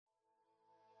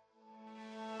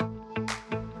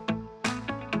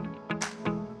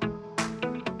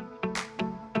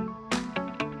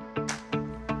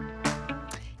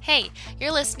Hey,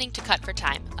 you're listening to Cut for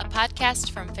Time, a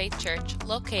podcast from Faith Church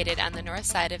located on the north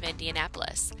side of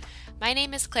Indianapolis. My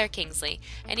name is Claire Kingsley,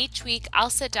 and each week I'll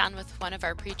sit down with one of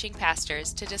our preaching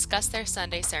pastors to discuss their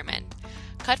Sunday sermon.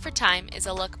 Cut for Time is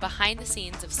a look behind the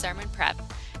scenes of sermon prep,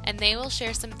 and they will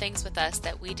share some things with us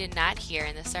that we did not hear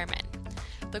in the sermon.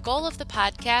 The goal of the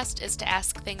podcast is to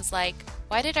ask things like,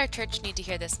 why did our church need to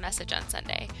hear this message on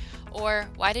Sunday? Or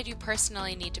why did you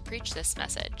personally need to preach this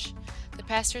message? The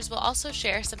pastors will also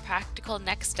share some practical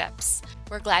next steps.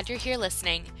 We're glad you're here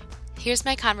listening. Here's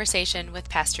my conversation with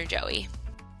Pastor Joey.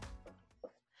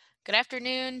 Good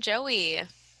afternoon, Joey.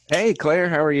 Hey, Claire,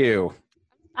 how are you?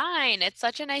 Fine. It's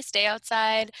such a nice day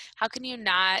outside. How can you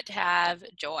not have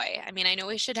joy? I mean, I know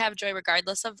we should have joy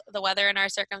regardless of the weather and our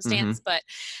circumstance, but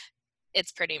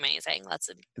it's pretty amazing.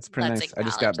 It's pretty nice. I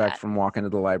just got back from walking to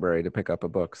the library to pick up a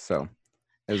book, so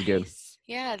it was good.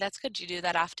 Yeah, that's good. Do you do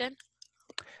that often?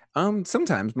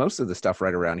 Sometimes. Most of the stuff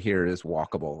right around here is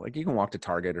walkable. Like you can walk to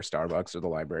Target or Starbucks or the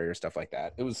library or stuff like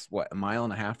that. It was a mile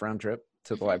and a half round trip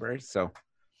to the library, so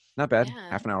not bad. Yeah.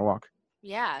 Half an hour walk.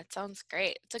 Yeah, it sounds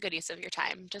great. It's a good use of your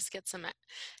time. Just get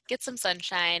some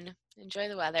sunshine, enjoy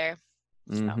the weather.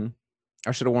 So.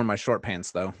 I should have worn my short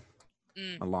pants though.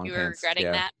 My long you pants. You were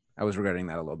regretting that? I was regretting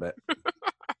that a little bit.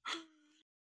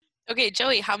 Okay,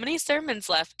 Joey, how many sermons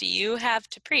left do you have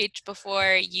to preach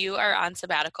before you are on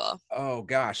sabbatical? Oh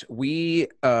gosh, we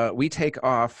take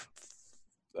off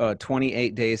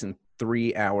 28 days and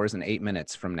 3 hours and 8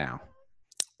 minutes from now.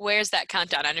 Where's that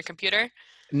countdown on your computer?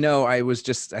 No, I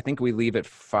think we leave at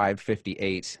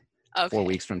 5:58 okay. 4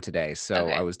 weeks from today. So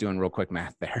I was doing real quick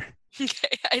math there.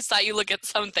 Okay, I saw you look at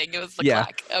something. It was the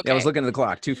clock. Okay. Yeah, I was looking at the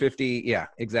clock. 2:50. Yeah,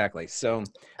 exactly. So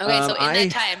okay, so in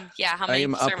that time, how many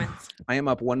sermons? I am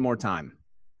up one more time.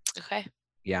 Okay.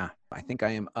 Yeah, I think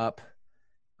I am up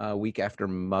a week after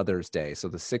Mother's Day, so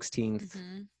the 16th,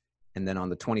 and then on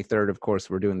the 23rd, of course,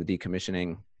 we're doing the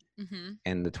decommissioning,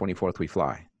 and the 24th we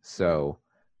fly. So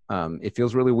it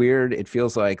feels really weird. It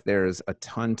feels like there's a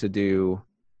ton to do,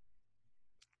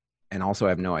 and also I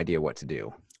have no idea what to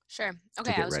do. Sure.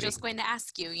 Okay, I was just going to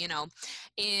ask you,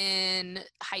 in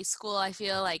high school, I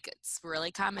feel like it's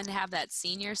really common to have that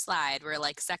senior slide where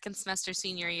like second semester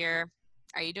senior year,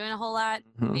 are you doing a whole lot?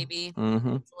 Maybe it's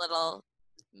a little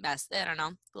mess. I don't know,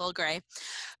 a little gray.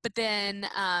 But then,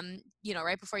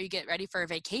 right before you get ready for a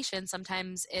vacation,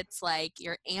 sometimes it's like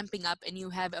you're amping up and you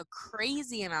have a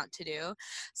crazy amount to do.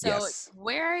 So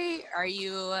where are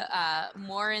you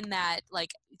more in that,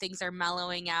 like things are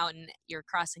mellowing out and you're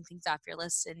crossing things off your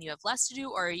list and you have less to do,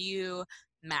 or are you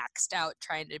maxed out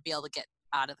trying to be able to get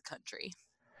out of the country?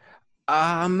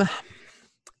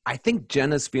 I think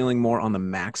Jenna's feeling more on the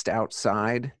maxed out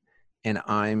side, and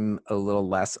I'm a little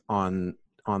less on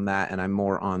that, and I'm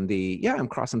more on I'm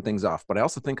crossing things off, but I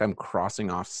also think I'm crossing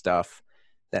off stuff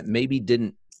that maybe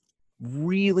didn't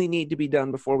really need to be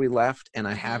done before we left, and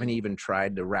I haven't even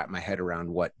tried to wrap my head around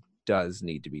what does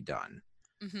need to be done.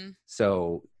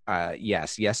 So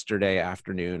yes, yesterday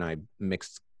afternoon I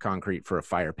mixed concrete for a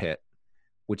fire pit,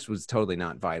 which was totally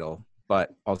not vital,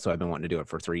 but also I've been wanting to do it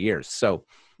for 3 years. So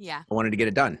I wanted to get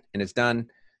it done, and it's done.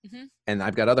 And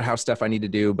I've got other house stuff I need to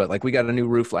do, but like we got a new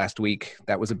roof last week.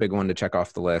 That was a big one to check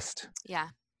off the list. Yeah.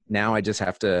 Now I just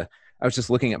have to, I was just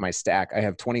looking at my stack. I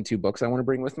have 22 books I want to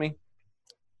bring with me.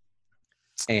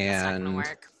 And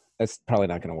that's probably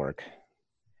not going to work.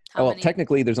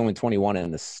 Technically there's only 21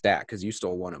 in the stack because you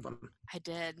stole one of them. I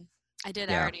did.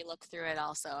 Yeah. I already looked through it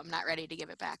also. I'm not ready to give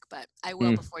it back, but I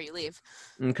will before you leave.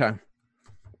 Okay.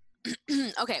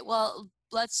 Okay. Well,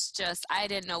 I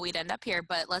didn't know we'd end up here,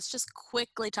 but let's just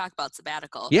quickly talk about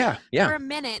sabbatical. Yeah. For a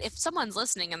minute, if someone's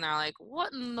listening and they're like,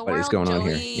 what in the world is going Joey? On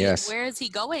here? Yes. Where is he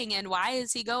going and why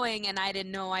is he going? And I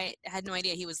had no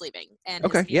idea he was leaving. And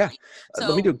okay. Yeah.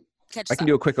 So I can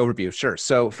do a quick overview. Sure.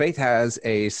 So Faith has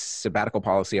a sabbatical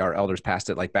policy. Our elders passed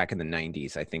it like back in the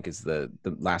 90s, I think is the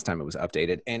last time it was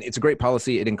updated. And it's a great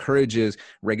policy. It encourages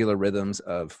regular rhythms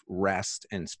of rest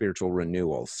and spiritual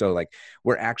renewal. So like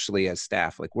we're actually as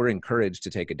staff, like we're encouraged to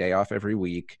take a day off every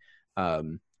week,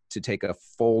 to take a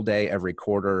full day every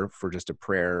quarter for just a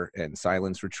prayer and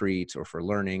silence retreat or for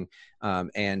learning.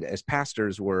 And as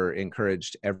pastors, we're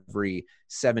encouraged every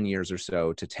 7 years or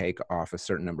so to take off a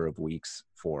certain number of weeks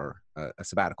for a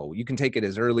sabbatical. You can take it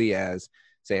as early as,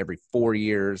 say, every 4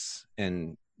 years,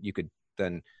 and you could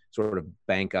then sort of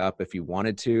bank up if you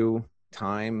wanted to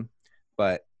time,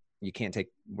 but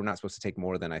we're not supposed to take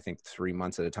more than I think 3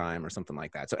 months at a time or something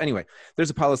like that. So anyway, there's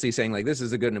a policy saying like, this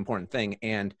is a good and important thing.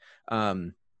 And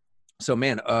so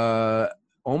man,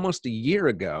 almost a year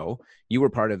ago, you were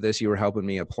part of this. You were helping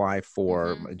me apply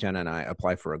for, Jenna and I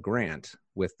apply for a grant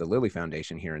with the Lilly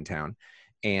Foundation here in town.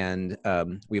 And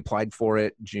we applied for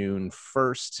it June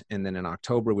 1st. And then in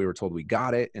October, we were told we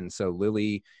got it. And so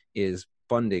Lilly is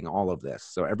funding all of this.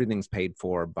 So everything's paid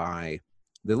for by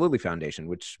the Lilly Foundation,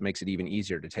 which makes it even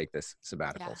easier to take this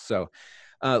sabbatical. Yeah. So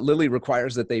Lilly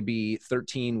requires that they be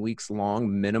 13 weeks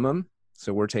long minimum.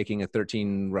 So we're taking a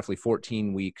roughly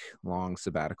 14 week long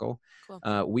sabbatical.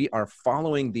 Cool. We are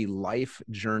following the life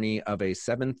journey of a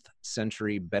 7th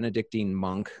century Benedictine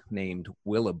monk named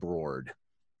Willibrord.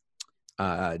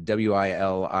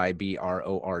 Willibrord,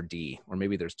 or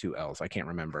maybe there's 2 L's. I can't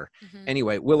remember. Mm-hmm.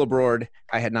 Anyway, Willibrord,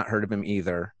 I had not heard of him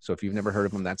either. So if you've never heard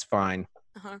of him, that's fine.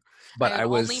 Uh-huh. But I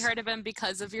only heard of him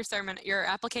because of your sermon, your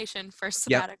application for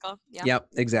sabbatical. Yep,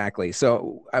 exactly.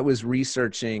 So I was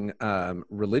researching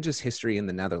religious history in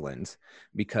the Netherlands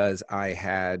because I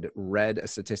had read a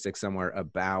statistic somewhere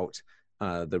about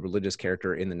the religious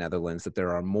character in the Netherlands, that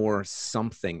there are more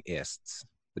something-ists.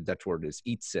 The Dutch word is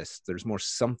ietsist. There's more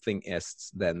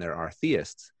something-ists than there are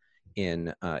theists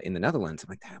in the Netherlands. I'm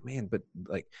like, oh, man, but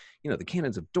like, the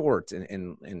canons of Dort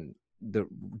and the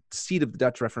seat of the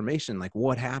Dutch Reformation, like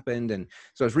what happened? And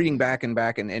so I was reading back and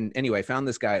anyway, found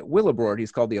this guy, Willibrord.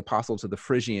 He's called the Apostle to the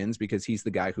Frisians because he's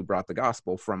the guy who brought the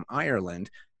gospel from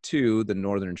Ireland to the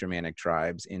northern Germanic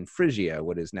tribes in Frisia,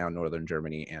 what is now northern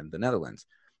Germany and the Netherlands.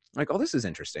 I'm like, oh, this is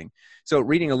interesting. So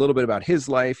reading a little bit about his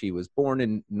life, he was born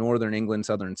in northern England,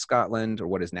 southern Scotland, or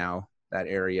what is now that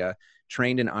area,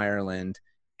 trained in Ireland,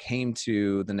 came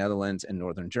to the Netherlands and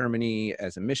northern Germany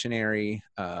as a missionary,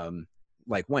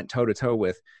 like went toe-to-toe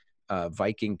with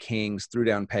Viking kings, threw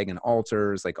down pagan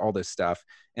altars, like all this stuff,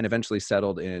 and eventually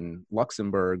settled in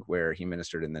Luxembourg, where he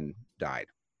ministered and then died.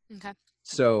 Okay.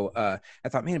 So I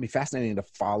thought, man, it'd be fascinating to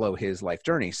follow his life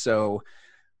journey. So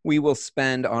we will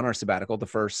spend on our sabbatical, the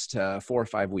first 4 or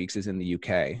 5 weeks is in the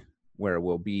UK, where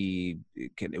we'll be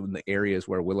in the areas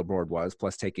where Willibrord was,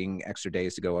 plus taking extra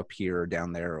days to go up here,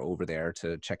 down there, or over there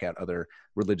to check out other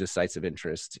religious sites of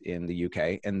interest in the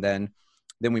UK. And then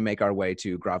we make our way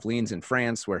to Gravelines in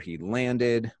France, where he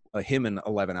landed, him and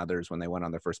 11 others when they went on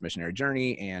their first missionary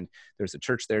journey. And there's a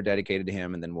church there dedicated to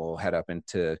him. And then we'll head up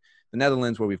into the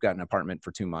Netherlands, where we've got an apartment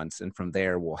for 2 months. And from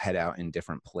there, we'll head out in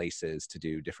different places to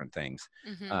do different things.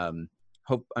 Mm-hmm.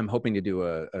 I'm hoping to do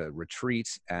a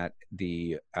retreat at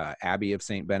the Abbey of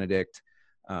St. Benedict,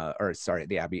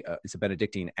 the Abbey, it's a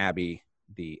Benedictine Abbey,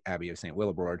 the Abbey of St.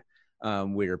 Willibrord.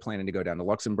 We're planning to go down to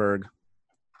Luxembourg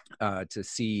to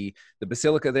see the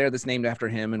basilica there that's named after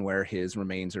him and where his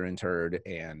remains are interred.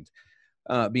 And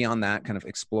beyond that, kind of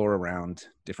explore around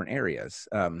different areas.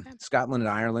 Scotland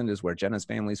and Ireland is where Jenna's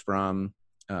family's from.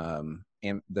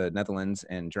 And the Netherlands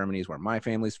and Germany is where my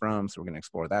family's from. So we're going to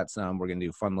explore that some. We're going to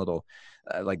do fun little,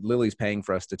 like Lily's paying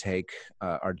for us to take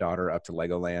our daughter up to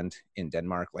Legoland in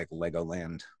Denmark, like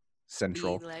Legoland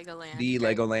Central. The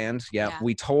Legoland. Yeah.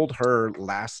 We told her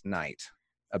last night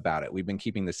about it. We've been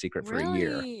keeping the secret for a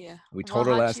year. We told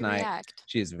her last night. React?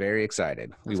 She is very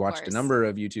excited. We watched a number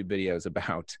of YouTube videos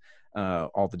about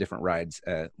all the different rides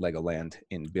at Legoland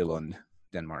in Billund,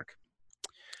 Denmark.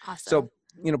 Awesome. So,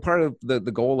 part of the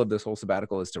goal of this whole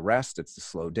sabbatical is to rest, it's to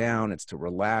slow down, it's to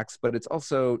relax, but it's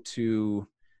also to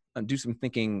do some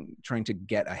thinking, trying to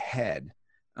get ahead.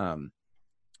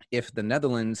 If the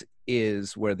Netherlands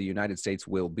is where the United States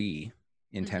will be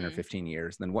in 10 or 15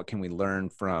 years, then what can we learn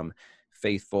from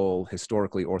faithful,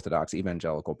 historically Orthodox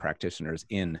evangelical practitioners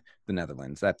in the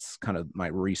Netherlands? That's kind of my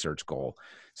research goal.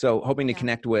 So hoping to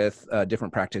connect with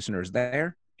different practitioners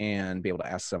there and be able to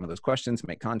ask some of those questions,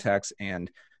 make contacts, and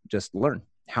just learn.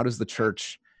 How does the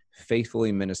church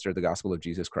faithfully minister the gospel of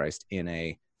Jesus Christ in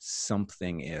a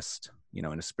something-ist, in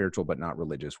a spiritual but not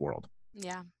religious world?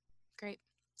 Yeah. Great.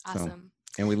 Awesome.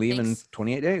 And we leave in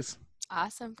 28 days.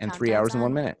 Awesome. And 3 hours and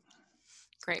 1 minute.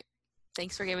 Great.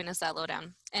 Thanks for giving us that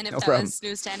lowdown. And if was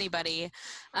news to anybody,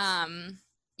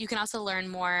 you can also learn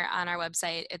more on our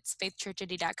website. It's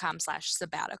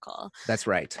faithchurchindy.com/sabbatical. That's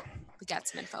right. We got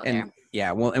some info there.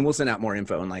 Yeah, we'll send out more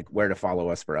info on like where to follow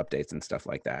us for updates and stuff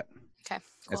like that. Okay,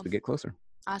 cool. As we get closer.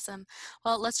 Awesome.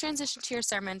 Well, let's transition to your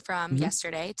sermon from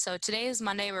yesterday. So today is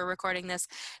Monday. We're recording this.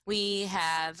 We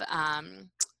have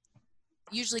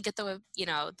usually get the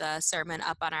sermon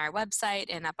up on our website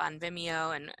and up on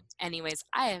Vimeo. And anyways,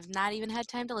 I have not even had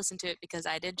time to listen to it because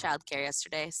I did childcare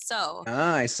yesterday. So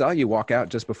I saw you walk out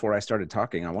just before I started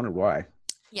talking. I wondered why.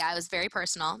 Yeah, it was very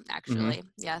personal, actually.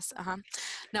 Yes.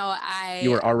 No,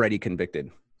 You were already convicted.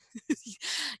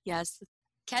 Yes.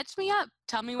 Catch me up.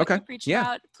 Tell me what you preached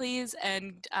about, please.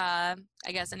 And I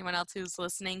guess anyone else who's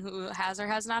listening who has or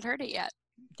has not heard it yet.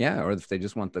 Yeah, or if they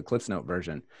just want the Cliffs Note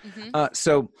version.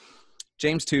 So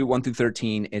James 2,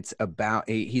 1-13, it's about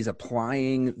he's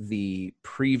applying the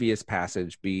previous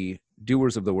passage, be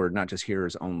doers of the word, not just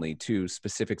hearers only, to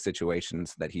specific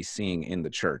situations that he's seeing in the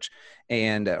church,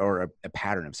 and or a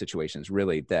pattern of situations,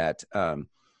 really, that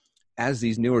as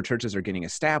these newer churches are getting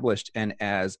established, and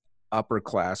as upper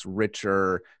class,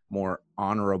 richer, more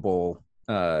honorable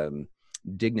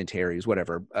dignitaries,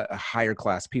 whatever, higher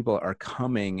class people are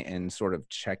coming and sort of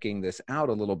checking this out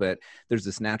a little bit, there's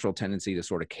this natural tendency to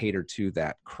sort of cater to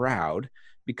that crowd,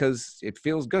 because it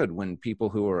feels good when people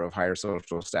who are of higher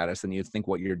social status and you think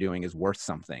what you're doing is worth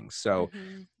something. So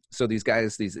these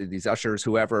guys, these ushers,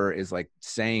 whoever is like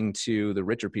saying to the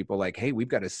richer people, like, hey, we've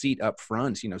got a seat up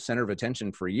front, center of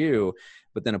attention for you.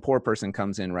 But then a poor person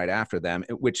comes in right after them,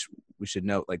 which we should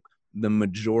note, like,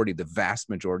 the vast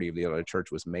majority of the other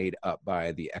church was made up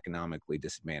by the economically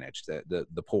disadvantaged,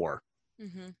 the poor.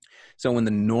 So when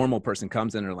the normal person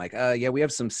comes in, they're like, yeah, we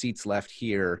have some seats left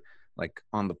here, like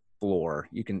on the floor.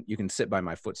 You can sit by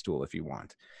my footstool if you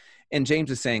want. And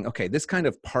James is saying, okay, this kind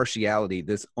of partiality,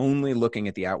 this only looking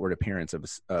at the outward appearance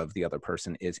of the other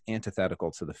person, is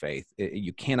antithetical to the faith.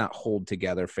 You cannot hold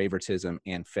together favoritism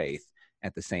and faith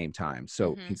at the same time.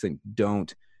 So he's saying,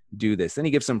 don't do this. Then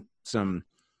he gives some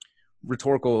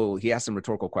rhetorical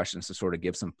questions to sort of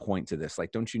give some point to this.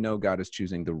 Like, don't you know God is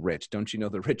choosing the rich? Don't you know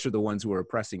the rich are the ones who are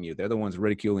oppressing you? They're the ones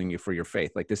ridiculing you for your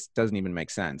faith. Like, this doesn't even make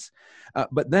sense.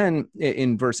 But then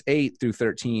in verse 8 through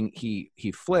 13,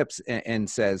 he flips and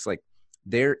says, like,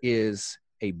 there is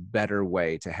a better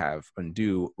way to have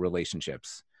undue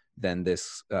relationships than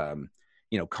this,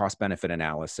 cost benefit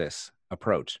analysis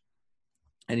approach.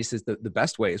 And he says the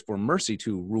best way is for mercy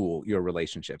to rule your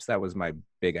relationships. That was my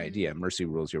big idea. Mercy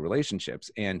rules your relationships.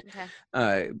 And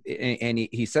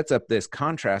he sets up this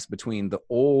contrast between the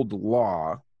old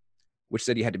law, which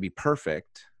said you had to be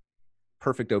perfect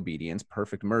obedience,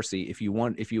 perfect mercy. If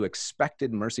you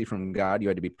expected mercy from God, you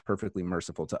had to be perfectly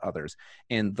merciful to others.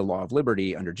 And the law of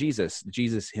liberty under Jesus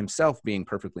himself being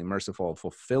perfectly merciful,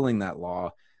 fulfilling that law,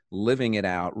 living it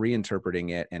out,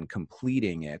 reinterpreting it, and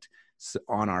completing it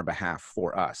on our behalf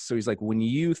for us. So he's like, when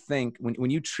you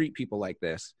treat people like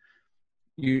this,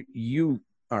 you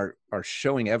are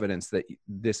showing evidence that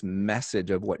this message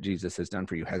of what Jesus has done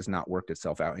for you has not worked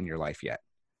itself out in your life yet.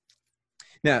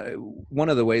 Now, one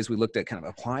of the ways we looked at kind of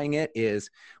applying it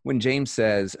is when James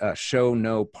says, show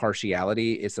no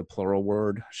partiality, it's a plural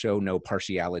word, show no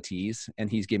partialities, and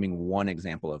he's giving one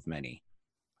example of many.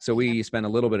 So we spent a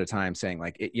little bit of time saying,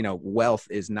 like, wealth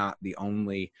is not the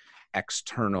only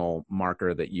external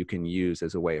marker that you can use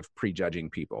as a way of prejudging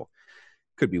people.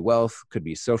 Could be wealth, could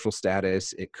be social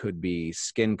status, it could be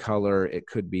skin color, it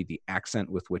could be the accent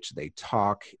with which they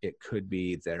talk, it could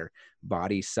be their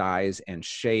body size and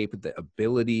shape, the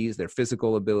abilities, their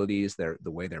physical abilities, the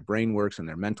way their brain works, and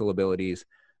their mental abilities.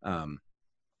 There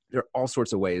are all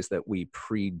sorts of ways that we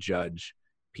prejudge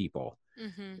people.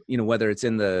 Whether it's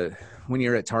when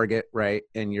you're at Target, right,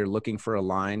 and you're looking for a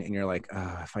line and you're like,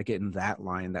 if I get in that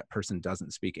line, that person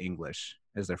doesn't speak English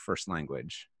as their first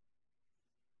language,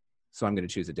 so I'm going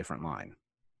to choose a different line.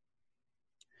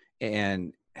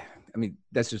 And I mean,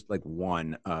 that's just like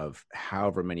one of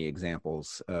however many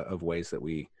examples of ways that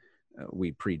we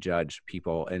prejudge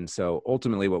people. And so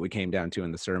ultimately what we came down to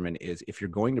in the sermon is, if you're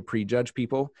going to prejudge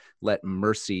people, let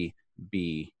mercy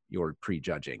be your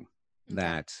prejudging.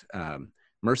 That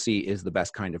mercy is the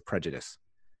best kind of prejudice,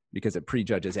 because it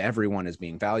prejudges everyone as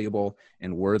being valuable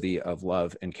and worthy of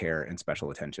love and care and special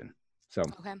attention. So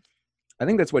I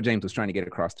think that's what James was trying to get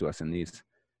across to us in these,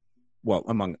 well,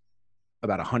 among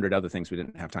about 100 other things we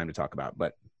didn't have time to talk about,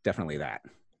 but definitely that.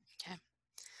 Okay.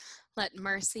 Let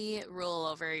mercy rule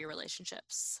over your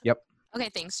relationships. Yep. Okay,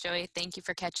 thanks, Joey. Thank you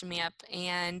for catching me up.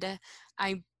 And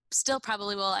I still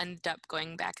probably will end up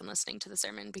going back and listening to the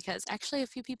sermon, because actually a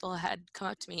few people had come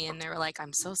up to me and they were like,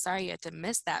 I'm so sorry you had to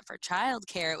miss that for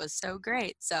childcare. It was so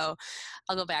great. So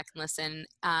I'll go back and listen.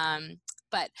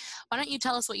 But why don't you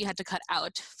tell us what you had to cut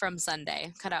out from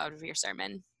Sunday, cut out of your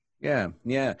sermon? Yeah.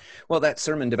 Well, that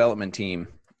sermon development team,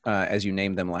 as you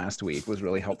named them last week, was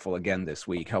really helpful again this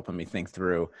week, helping me think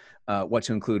through what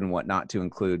to include and what not to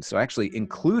include. So I actually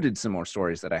included some more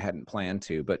stories that I hadn't planned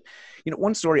to. But,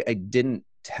 one story I didn't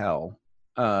tell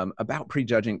about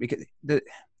prejudging, because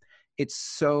it's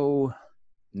so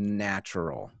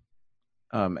natural.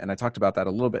 And I talked about that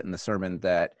a little bit in the sermon,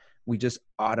 that we just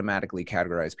automatically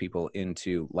categorize people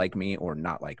into like me or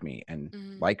not like me.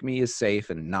 And like me is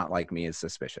safe and not like me is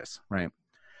suspicious, right?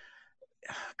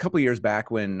 A couple of years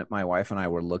back, when my wife and I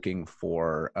were looking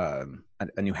for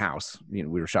a new house, we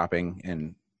were shopping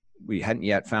and we hadn't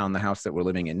yet found the house that we're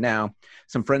living in now.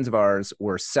 Some friends of ours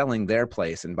were selling their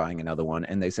place and buying another one.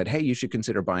 And they said, hey, you should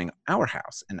consider buying our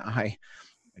house. And I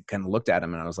kind of looked at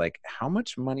them and I was like, how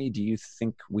much money do you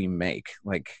think we make?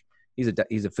 Like,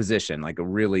 he's a physician, like a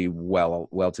really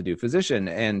well-to-do physician.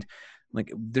 And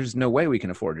like, there's no way we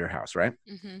can afford your house, right?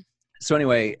 Mm-hmm. So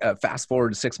anyway, fast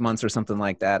forward 6 months or something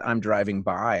like that, I'm driving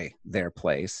by their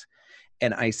place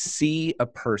and I see a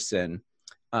person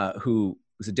who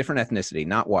was a different ethnicity,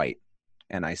 not white.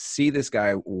 And I see this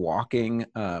guy walking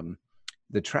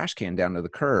the trash can down to the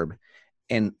curb.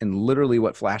 And literally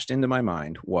what flashed into my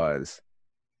mind was,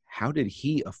 how did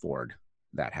he afford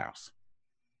that house?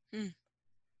 Mm.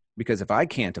 Because if I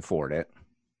can't afford it,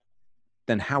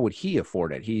 then how would he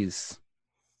afford it? He's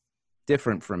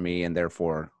different from me and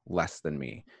therefore less than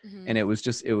me. Mm-hmm. And it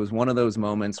was one of those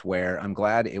moments where I'm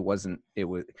glad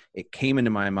it came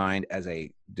into my mind as a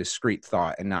discrete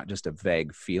thought and not just a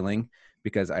vague feeling,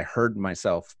 because I heard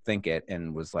myself think it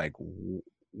and was like,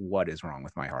 what is wrong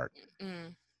with my heart?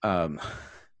 Mm.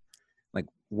 Like,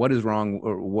 what is wrong,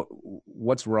 or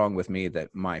what's wrong with me, that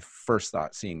my first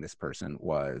thought seeing this person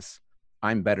was,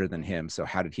 I'm better than him, so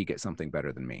how did he get something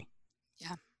better than me?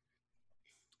 Yeah.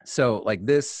 So like,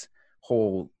 this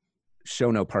whole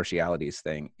show no partialities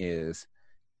thing is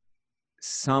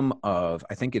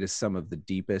I think it is some of the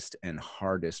deepest and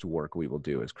hardest work we will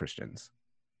do as Christians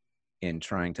in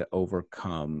trying to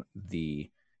overcome the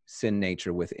sin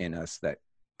nature within us that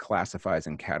classifies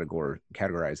and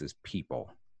categorizes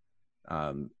people.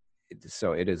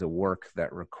 So it is a work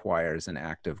that requires an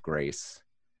act of grace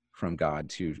from God,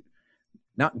 to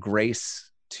not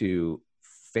grace to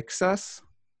fix us,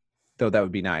 though that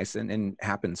would be nice and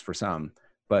happens for some,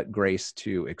 but grace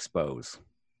to expose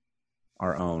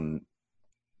our own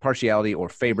partiality or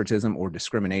favoritism or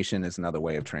discrimination is another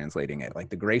way of translating it. Like,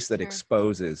 the grace that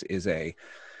exposes is a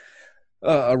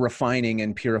refining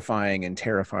and purifying and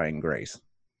terrifying grace,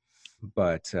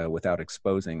 but without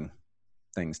exposing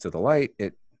things to the light,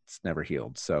 it's never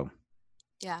healed. So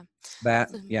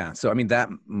so I mean, that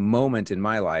moment in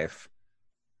my life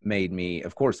made me,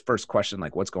 of course, first question,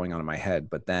 like, what's going on in my head?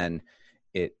 But then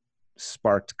it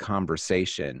sparked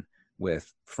conversation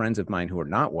with friends of mine who are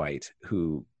not white,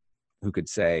 who could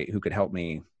help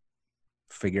me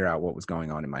figure out what was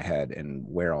going on in my head and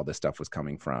where all this stuff was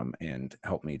coming from, and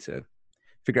help me to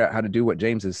figure out how to do what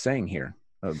James is saying here,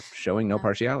 of showing no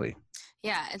partiality.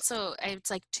 Yeah. And so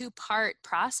it's like two-part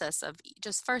process of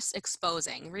just first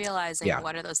exposing, realizing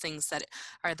what are those things that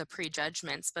are the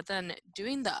prejudgments, but then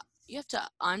you have to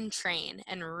untrain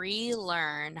and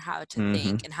relearn how to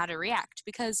think and how to react,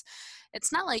 because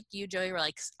it's not like you, Joey, were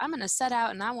like, I'm going to set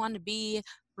out and I want to be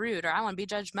rude or I want to be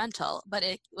judgmental, but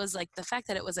it was like the fact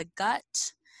that it was a gut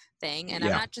thing. And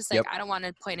I'm not just like, I don't want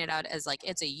to point it out as like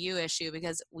it's a you issue,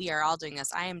 because we are all doing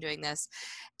this. I am doing this,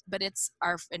 but it's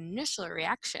our initial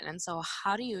reaction. And so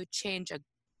how do you change a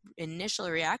initial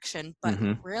reaction, but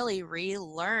really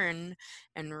relearn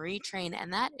and retrain?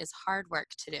 And that is hard work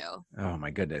to do. Oh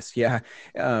my goodness. Yeah.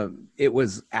 It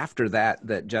was after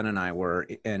that Jenna and I were,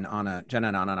 and Jenna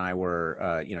and Anna and I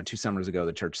were, 2 summers ago,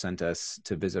 the church sent us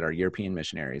to visit our European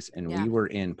missionaries, and we were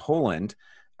in Poland,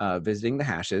 visiting the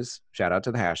Hashes. Shout out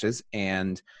to the Hashes.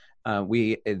 And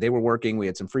they were working. We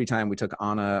had some free time. We took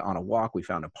Anna on a walk. We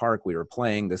found a park. We were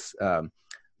playing. This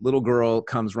little girl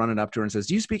comes running up to her and says,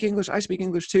 "Do you speak English? I speak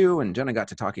English too." And Jenna got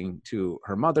to talking to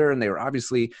her mother, and they were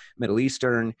obviously Middle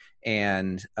Eastern.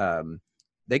 And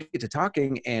they get to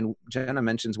talking, and Jenna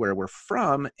mentions where we're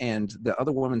from. And the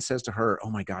other woman says to her, "Oh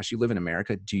my gosh, you live in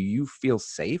America. Do you feel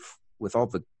safe with all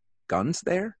the guns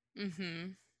there?"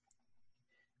 Mm-hmm.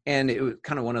 And it was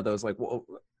kind of one of those like, well,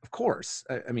 of course.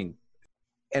 I mean,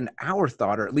 and our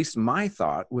thought, or at least my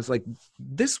thought, was like,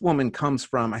 this woman comes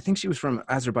from, I think she was from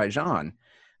Azerbaijan.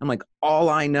 I'm like, all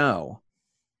I know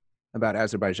about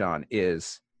Azerbaijan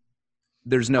is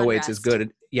there's no way it's as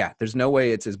good. Yeah, there's no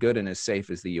way it's as good and as safe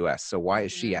as the US. So why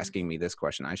is she asking me this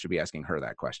question? I should be asking her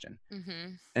that question.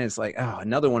 And it's like,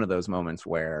 another one of those moments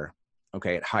where,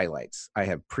 okay, it highlights, I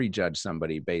have prejudged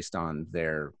somebody based on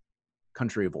their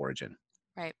country of origin.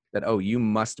 Right. That, you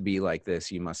must be like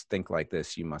this, you must think like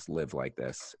this, you must live like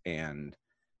this. And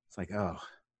it's like, oh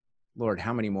Lord,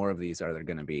 how many more of these are there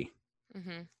going to be?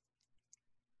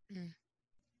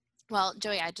 Well,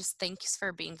 Joey, I just thanks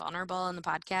for being vulnerable in the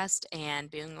podcast and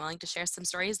being willing to share some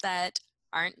stories that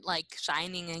aren't like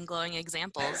shining and glowing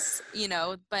examples,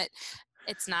 but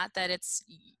it's not that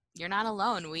you're not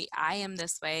alone. I am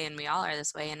this way and we all are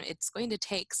this way. And it's going to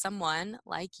take someone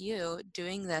like you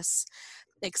doing this,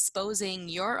 exposing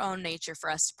your own nature for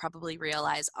us to probably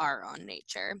realize our own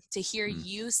nature. To hear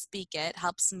you speak it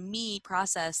helps me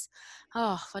process,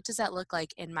 what does that look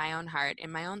like in my own heart,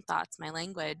 in my own thoughts, my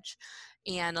language?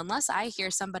 And unless I hear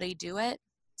somebody do it,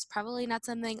 it's probably not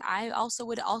something I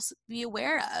would also be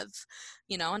aware of,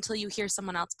 until you hear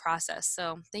someone else process.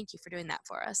 So thank you for doing that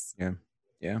for us.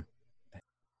 Yeah.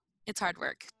 It's hard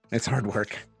work. It's hard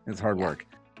work. It's hard work.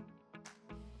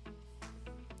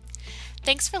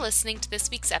 Thanks for listening to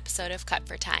this week's episode of Cut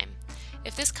for Time.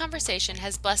 If this conversation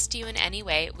has blessed you in any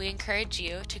way, we encourage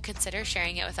you to consider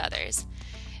sharing it with others.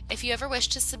 If you ever wish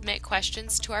to submit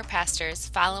questions to our pastors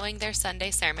following their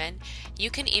Sunday sermon,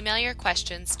 you can email your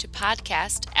questions to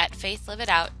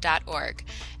podcast@faithliveitout.org,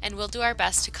 and we'll do our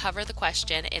best to cover the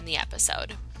question in the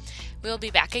episode. We will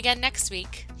be back again next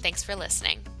week. Thanks for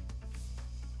listening.